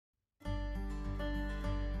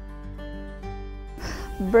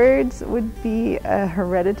Birds would be a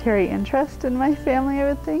hereditary interest in my family, I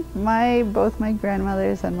would think. Both my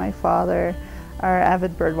grandmothers and my father are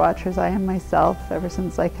avid bird watchers. I am myself, ever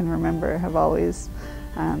since I can remember, have always,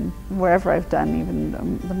 wherever I've done,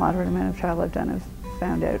 even the moderate amount of travel I've done, I've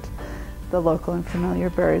found out the local and familiar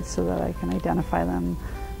birds so that I can identify them.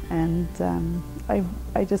 And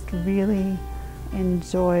I just really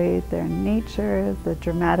enjoy their nature, the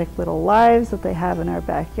dramatic little lives that they have in our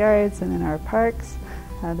backyards and in our parks.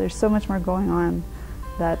 There's so much more going on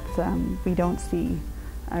that we don't see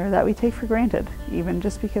or that we take for granted, even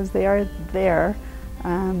just because they are there.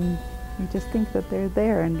 We just think that they're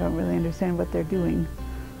there and don't really understand what they're doing.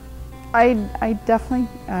 I definitely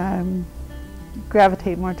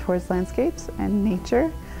gravitate more towards landscapes and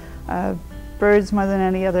nature. Birds more than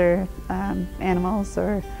any other animals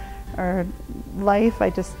or life.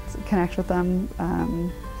 I just connect with them.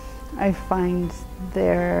 I find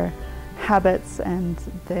their habits and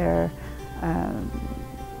their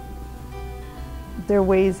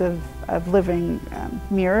ways of living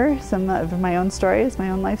mirror some of my own stories,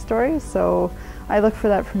 my own life stories. So I look for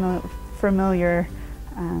that familiar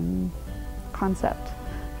concept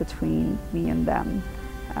between me and them.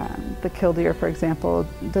 The killdeer, for example,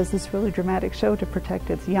 does this really dramatic show to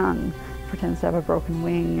protect its young, pretends to have a broken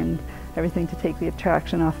wing and everything to take the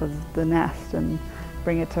attraction off of the nest and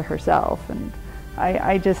bring it to herself. And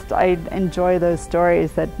I enjoy those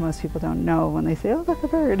stories that most people don't know when they say, oh, look, a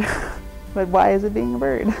bird. But why is it being a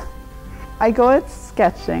bird? I go out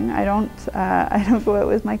sketching. I don't go out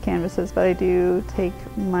with my canvases, but I do take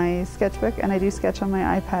my sketchbook and I do sketch on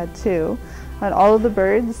my iPad too. But all of the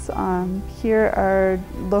birds here are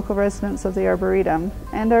local residents of the Arboretum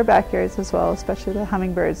and our backyards as well, especially the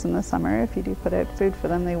hummingbirds in the summer. If you do put out food for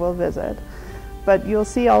them, they will visit. But you'll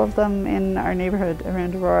see all of them in our neighborhood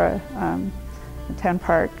around Aurora, Town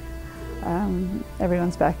Park.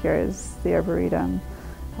 Everyone's backyard is the Arboretum.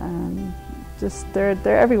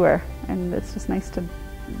 They're everywhere, and it's just nice to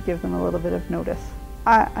give them a little bit of notice.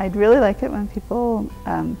 I'd really like it when people,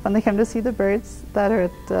 when they come to see the birds that are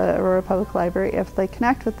at the Aurora Public Library, if they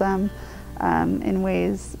connect with them in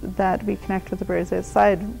ways that we connect with the birds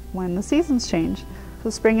outside when the seasons change. So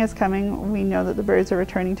spring is coming. We know that the birds are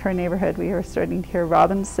returning to our neighborhood. We are starting to hear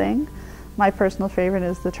robins sing. My personal favorite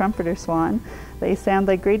is the trumpeter swan. They sound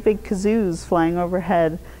like great big kazoos flying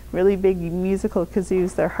overhead, really big musical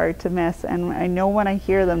kazoos. They're hard to miss, and I know when I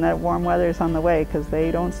hear them that warm weather is on the way because they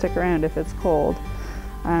don't stick around if it's cold.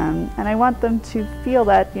 And I want them to feel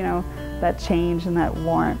that, that change and that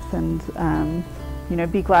warmth, and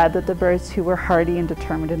be glad that the birds who were hardy and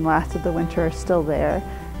determined and lasted the winter are still there,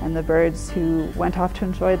 and the birds who went off to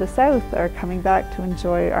enjoy the south are coming back to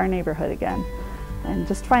enjoy our neighborhood again, and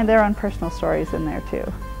just find their own personal stories in there too.